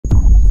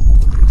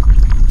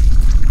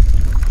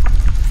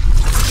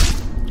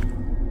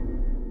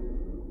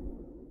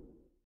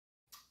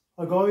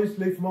Hi guys,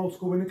 Lee from Old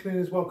School Window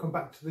Cleaners. Welcome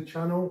back to the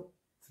channel.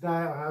 Today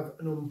I have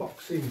an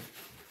unboxing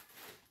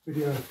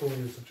video for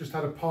you. I've just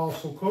had a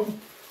parcel come.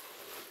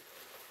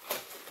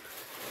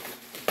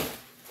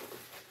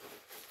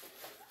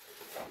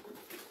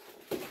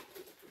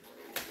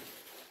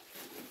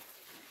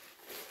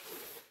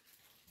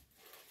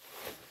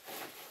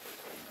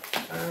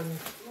 And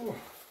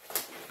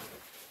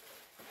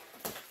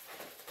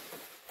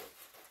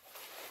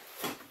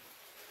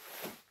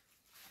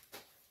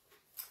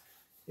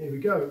here we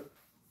go.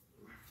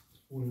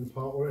 It's falling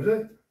apart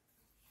already.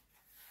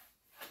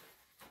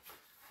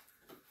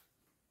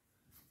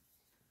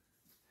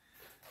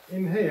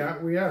 In here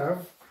we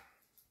have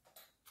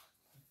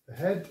the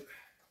head,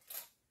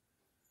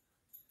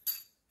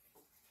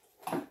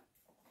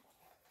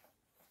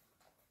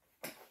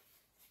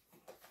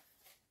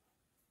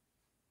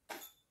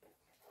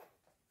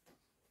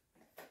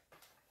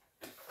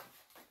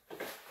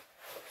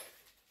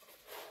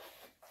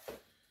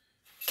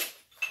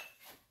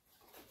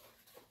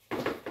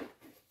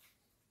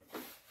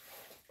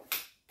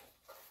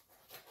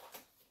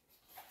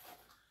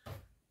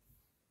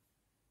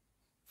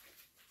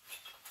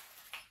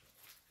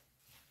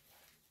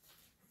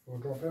 I'll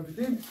drop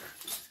everything.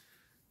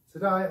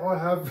 Today I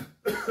have,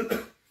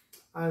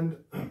 and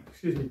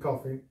excuse me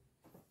coughing,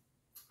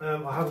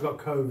 I haven't got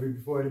COVID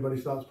before anybody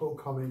starts putting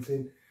comments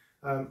in.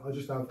 I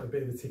just have a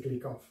bit of a tickly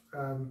cough.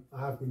 I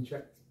have been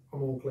checked,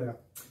 I'm all clear.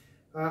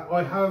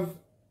 I have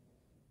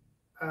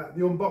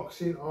the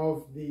unboxing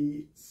of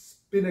the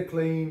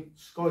spinaclean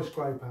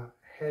skyscraper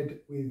head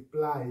with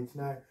blades.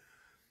 Now,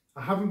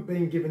 I haven't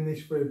been given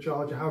this free of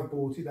charge, I have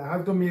bought it. They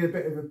have done me a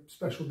bit of a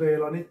special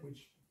deal on it,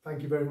 which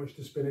thank you very much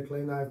to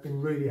Spinaclean. They have been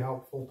really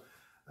helpful.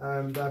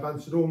 They've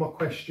answered all my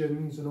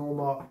questions and all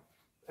my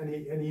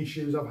any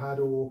issues I've had,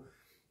 or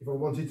if I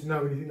wanted to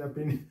know anything, they've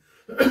been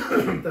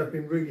they've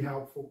been really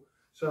helpful.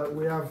 So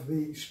we have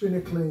the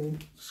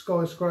Spinaclean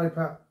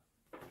skyscraper,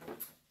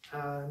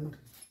 and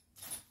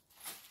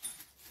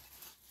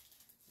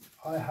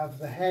I have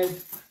the head.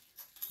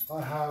 I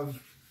have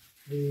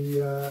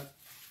the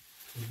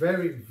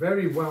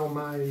very well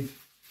made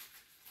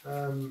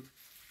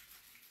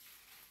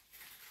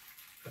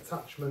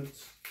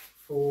attachments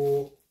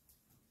for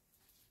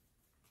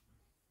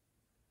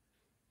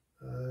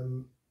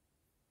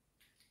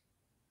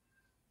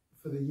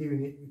the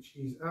unit, which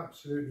is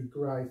absolutely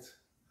great.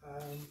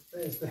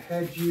 There's the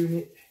head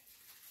unit,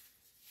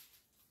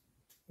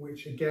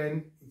 which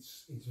again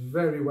it's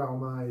very well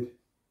made.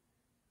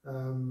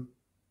 You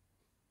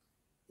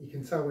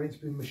can tell when it's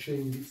been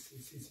machined,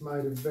 it's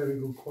made of very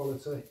good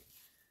quality.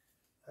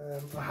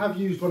 I have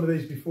used one of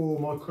these before.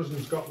 My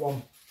cousin's got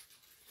one,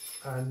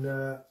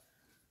 and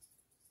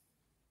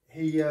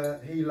he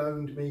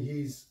loaned me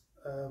his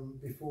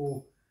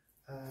before,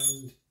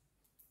 and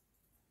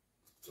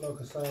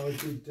like I say,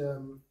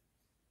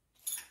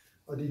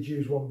 I did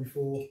use one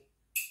before,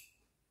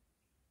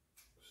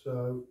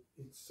 so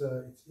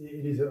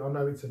it is. I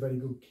know it's a very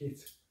good kit.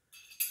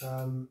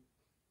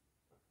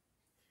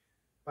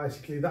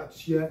 Basically,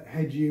 that's your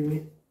head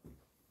unit,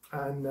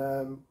 and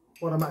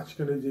what I'm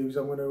actually going to do is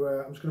I'm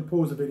just going to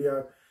pause the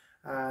video,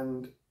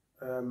 and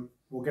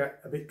we'll get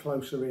a bit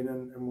closer in,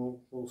 and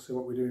we'll see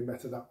what we're doing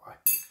better that way.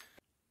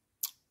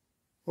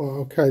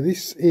 Well, okay,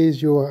 this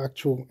is your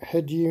actual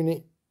head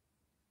unit.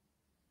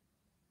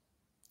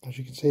 As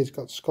you can see, it's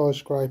got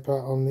skyscraper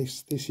on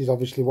this. This is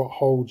obviously what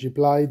holds your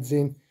blades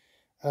in.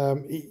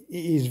 It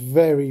is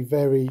very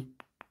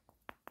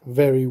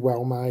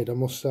well made, I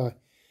must say.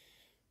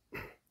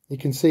 You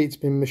can see it's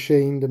been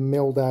machined and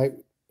milled out.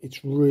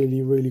 It's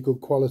really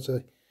good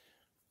quality.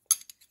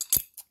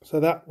 So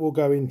that will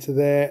go into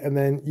there, and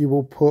then you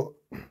will put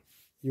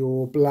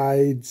your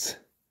blades.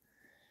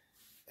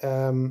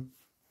 I've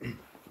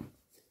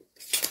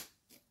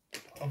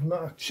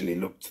not actually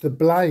looked. The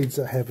blades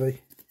are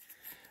heavy,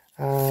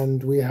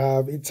 and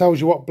it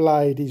tells you what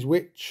blade is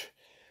which.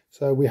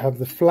 So we have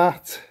the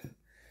flat,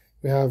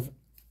 we have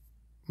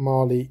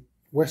Marley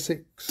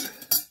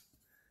Wessex,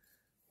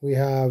 we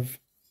have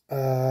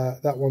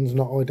that one's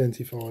not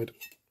identified,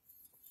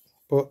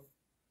 but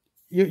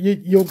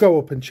you'll go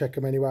up and check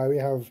them anyway. We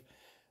have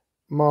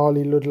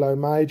Marley Ludlow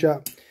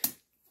Major,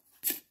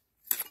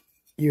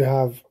 you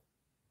have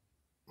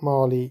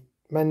Marley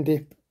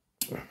Mendip,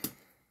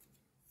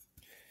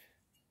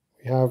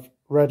 we have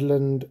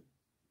Redland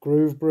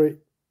Grovebury,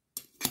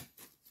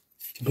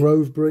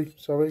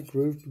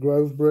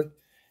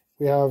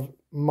 we have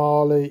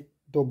Marley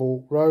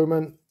Double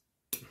Roman,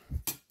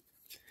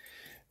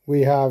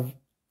 we have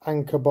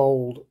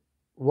Anchorbold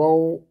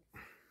Roll,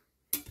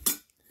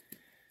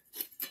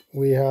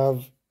 we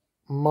have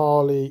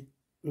Marley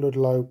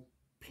Ludlow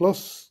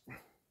Plus,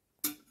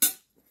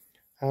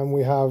 and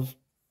we have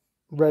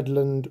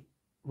Redland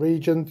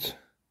Regent,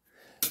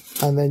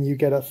 and then you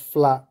get a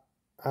flat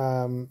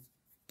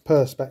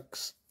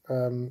Perspex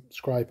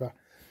scraper.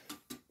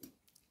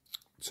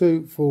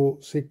 2,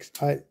 4, 6,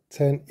 8,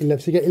 10, 11.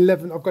 So you get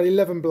 11. I've got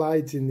 11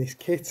 blades in this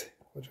kit.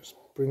 I'll just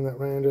bring that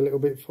round a little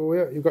bit for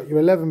you. You've got your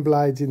 11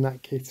 blades in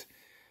that kit.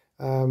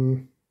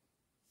 And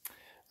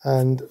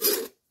And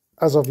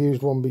as I've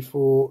used one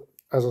before,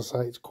 as I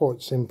say, it's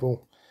quite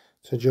simple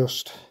to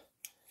just,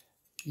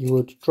 you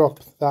would drop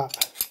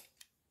that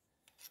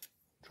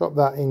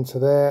into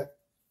there,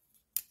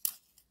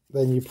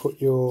 then you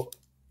put your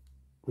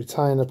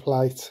retainer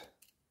plate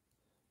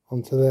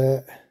onto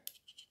there,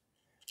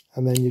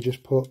 and then you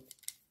just put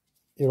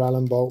your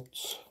Allen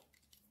bolts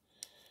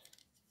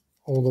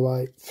all the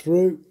way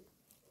through.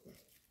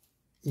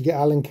 You get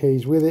Allen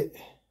keys with it.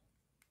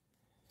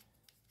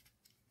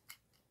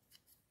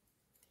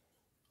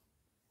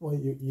 Well,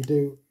 you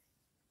do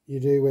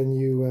when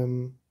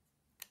you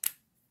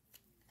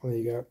there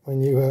you go,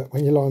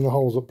 when you line the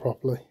holes up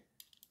properly.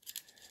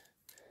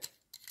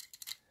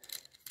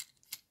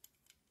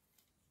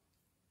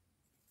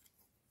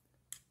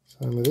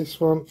 Same with this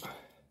one.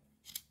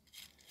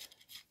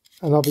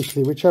 And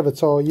obviously whichever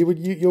tile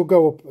you'll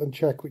go up and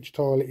check which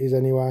tile it is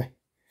anyway.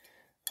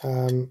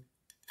 And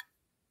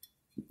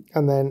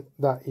then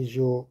that is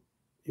your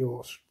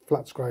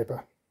flat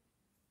scraper.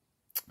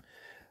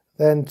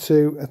 Then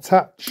to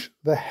attach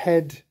the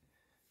head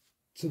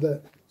to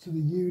the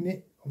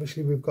unit,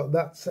 obviously we've got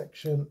that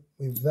section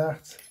with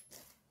that.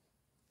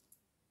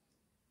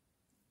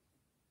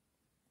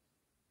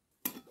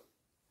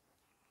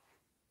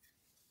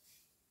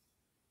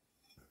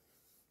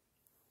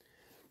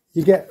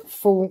 You get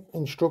full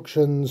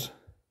instructions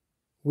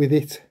with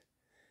it,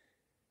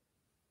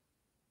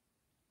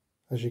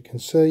 as you can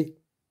see.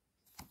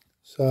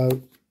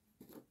 So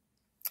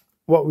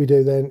what we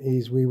do then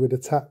is we would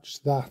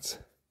attach that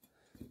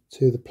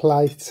to the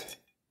plate.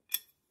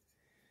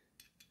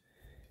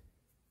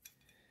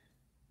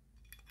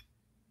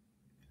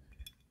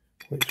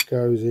 Which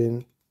goes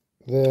in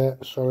there.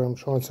 Sorry, I'm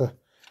trying to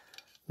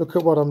look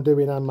at what I'm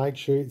doing and make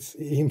sure it's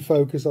in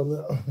focus on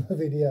the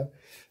video.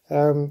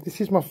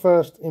 This is my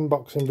first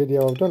unboxing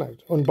video I've done,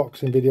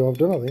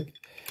 I think.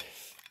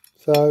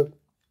 So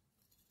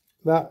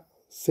that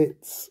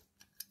sits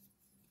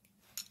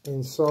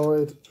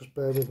inside. Just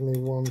bear with me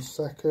 1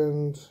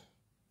 second.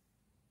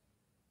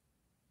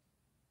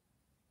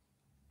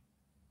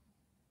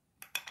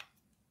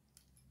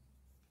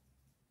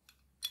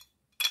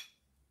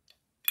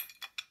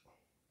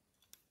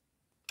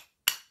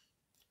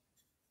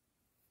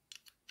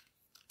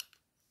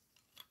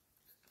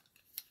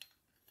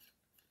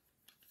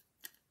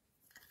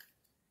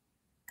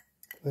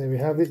 There we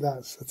have it,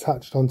 that's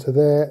attached onto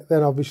there.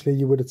 Then obviously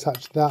you would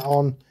attach that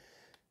on,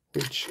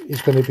 which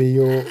is going to be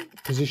your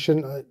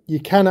position. You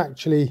can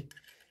actually,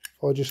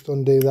 if I just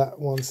undo that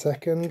 1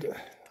 second,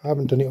 I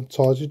haven't done it up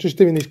tight, so just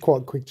doing this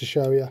quite quick to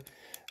show you.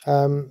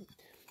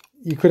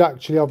 You could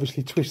actually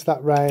obviously twist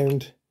that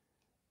round,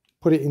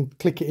 put it in,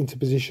 click it into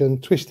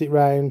position, twist it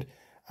round,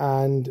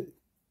 and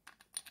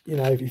you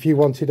know, if you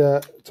wanted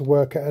to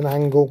work at an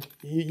angle,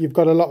 you've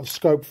got a lot of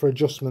scope for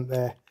adjustment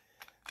there.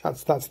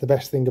 That's the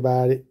best thing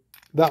about it.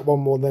 That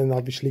one will then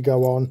obviously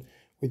go on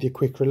with your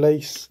quick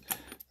release.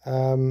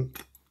 So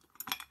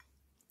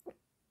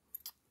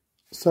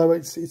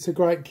it's a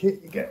great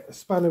kit. You get a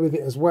spanner with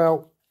it as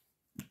well.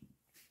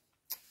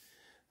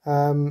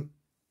 But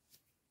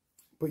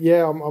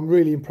yeah, I'm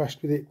really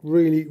impressed with it.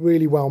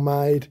 Really well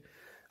made.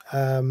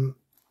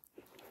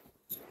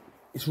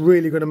 It's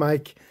really going to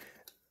make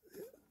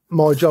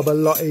my job a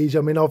lot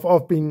easier. I mean,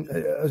 I've been,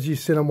 as you've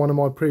seen on one of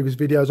my previous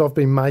videos, I've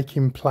been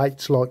making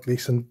plates like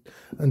this and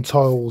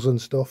tiles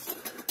and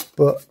stuff,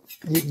 but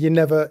you're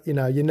never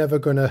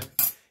gonna,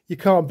 you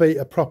can't beat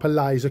a proper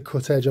laser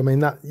cut edge. I mean,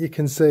 that you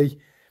can see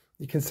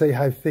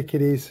how thick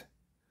it is.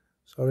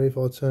 Sorry if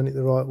I turn it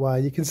the right way.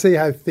 You can see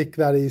how thick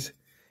that is.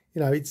 You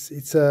know,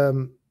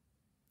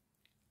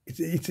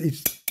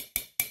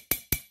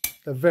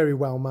 they're very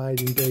well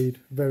made indeed,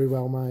 very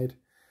well made.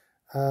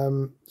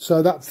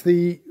 So that's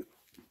the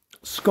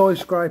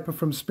skyscraper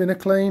from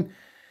Spinaclean.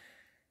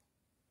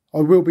 I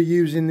will be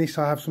using this.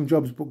 I have some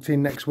jobs booked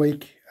in next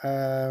week.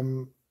 I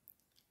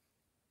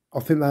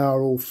think they are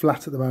all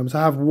flat at the moment. So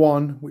I have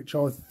one which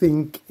I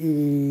think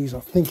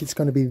it's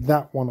going to be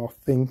that one, I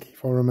think,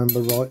 if I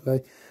remember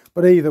rightly.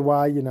 But either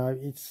way, you know,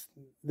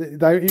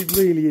 it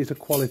really is a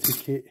quality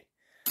kit.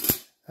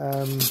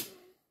 And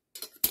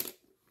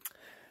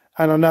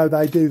I know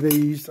they do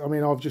these. I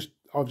mean, I've just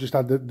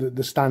had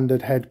the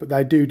standard head, but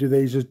they do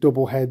these as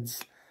double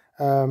heads.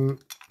 So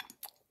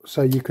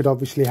you could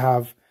obviously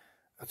have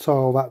a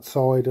tile that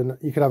side, and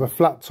you could have a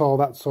flat tile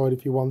that side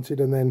if you wanted,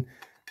 and then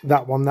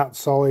that one that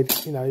side,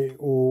 you know.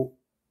 Or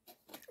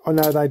I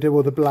know they do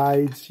other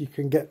blades. You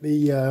can get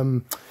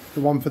the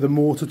one for the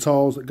mortar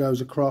tiles that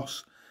goes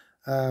across.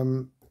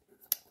 Oops,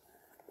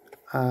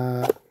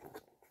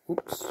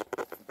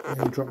 let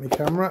me drop my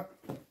camera.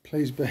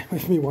 Please bear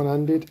with me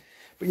one-handed.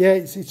 But yeah,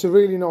 it's a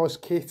really nice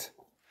kit.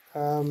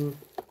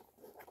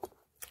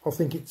 I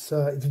think it's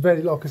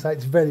very, like I say,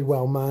 it's very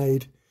well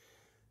made.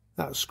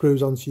 That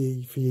screws onto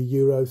you for your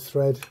Euro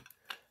thread.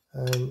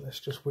 Let's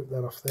just whip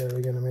that off there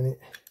again a minute.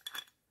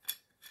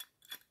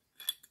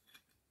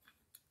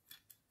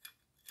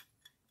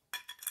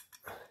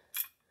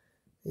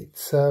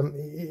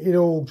 It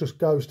all just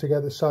goes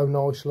together so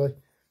nicely.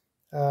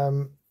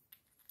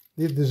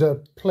 there's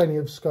plenty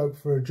of scope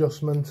for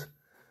adjustment.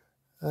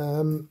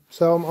 So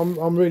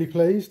I'm really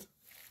pleased.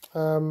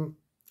 Like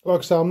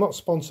I say, I'm not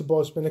sponsored by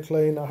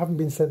Spinaclean. I haven't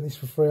been sent this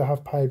for free. I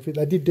have paid for it.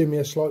 They did do me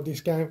a slight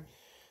discount,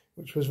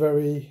 which was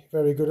very,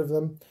 very good of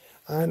them.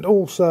 And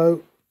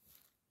also,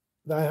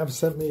 they have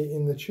sent me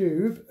in the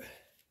tube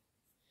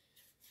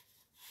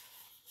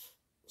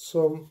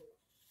some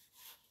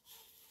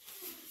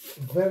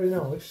very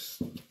nice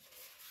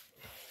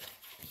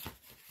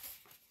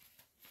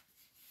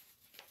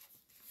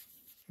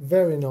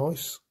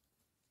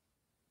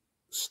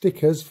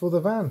stickers for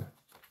the van.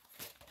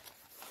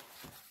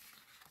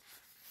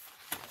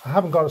 I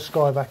haven't got a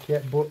Skyvac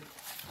yet, but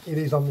it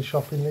is on the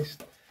shopping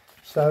list.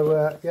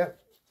 So yeah,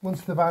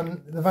 once the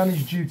van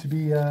is due to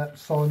be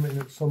signed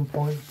at some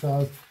point,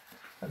 so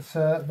that's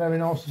very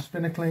nice of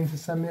Spinaclean to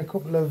send me a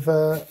couple of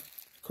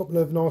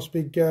nice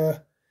big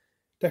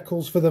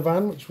decals for the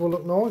van, which will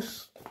look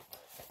nice.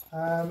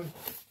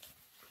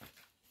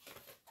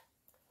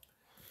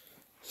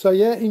 So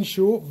yeah, in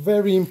short,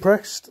 very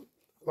impressed.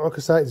 Like I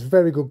say, it's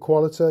very good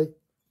quality,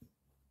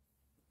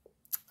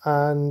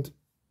 and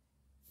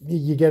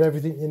you get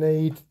everything you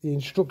need. The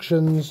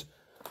instructions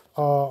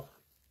are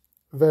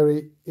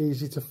very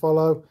easy to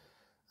follow,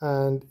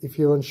 and if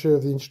you're unsure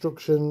of the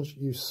instructions,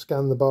 you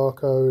scan the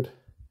barcode,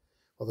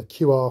 or the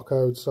QR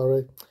code,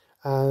 sorry,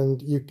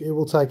 and it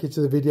will take you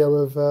to the video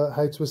of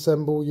how to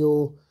assemble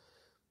your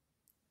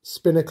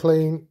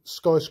Spinaclean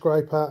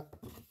skyscraper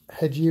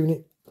head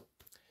unit.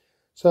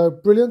 So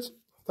brilliant.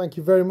 Thank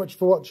you very much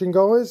for watching,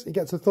 guys. It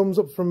gets a thumbs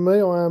up from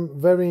me. I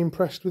am very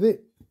impressed with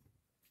it,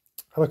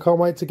 and I can't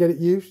wait to get it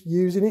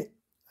using it,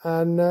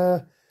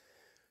 and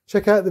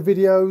check out the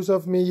videos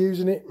of me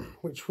using it,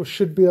 which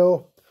should be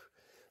up.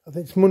 I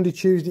think it's Monday,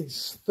 Tuesday,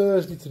 it's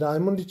Thursday today.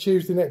 Monday,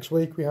 Tuesday next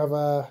week we have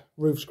our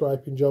roof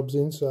scraping jobs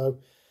in. So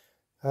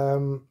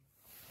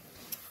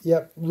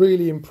yeah,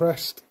 really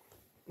impressed.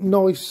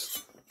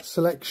 Nice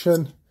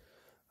selection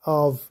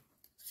of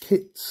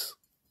kits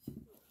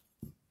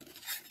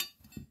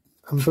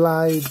and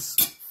blades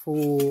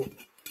for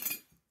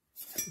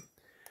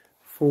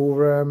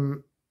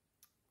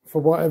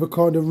whatever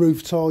kind of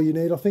roof tile you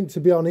need. I think,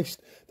 to be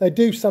honest, they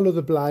do sell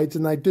other blades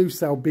and they do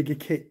sell bigger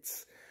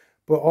kits,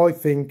 but I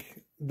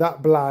think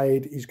that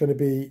blade is going to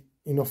be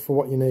enough for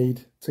what you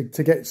need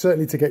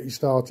certainly to get you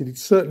started.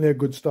 It's certainly a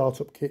good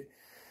startup kit.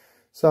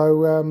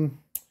 So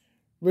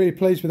really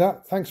pleased with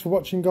that. Thanks for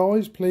watching,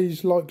 guys.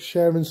 Please like,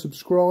 share and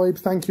subscribe.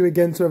 Thank you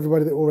again to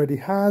everybody that already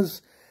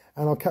has,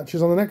 and I'll catch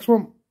you on the next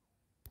one.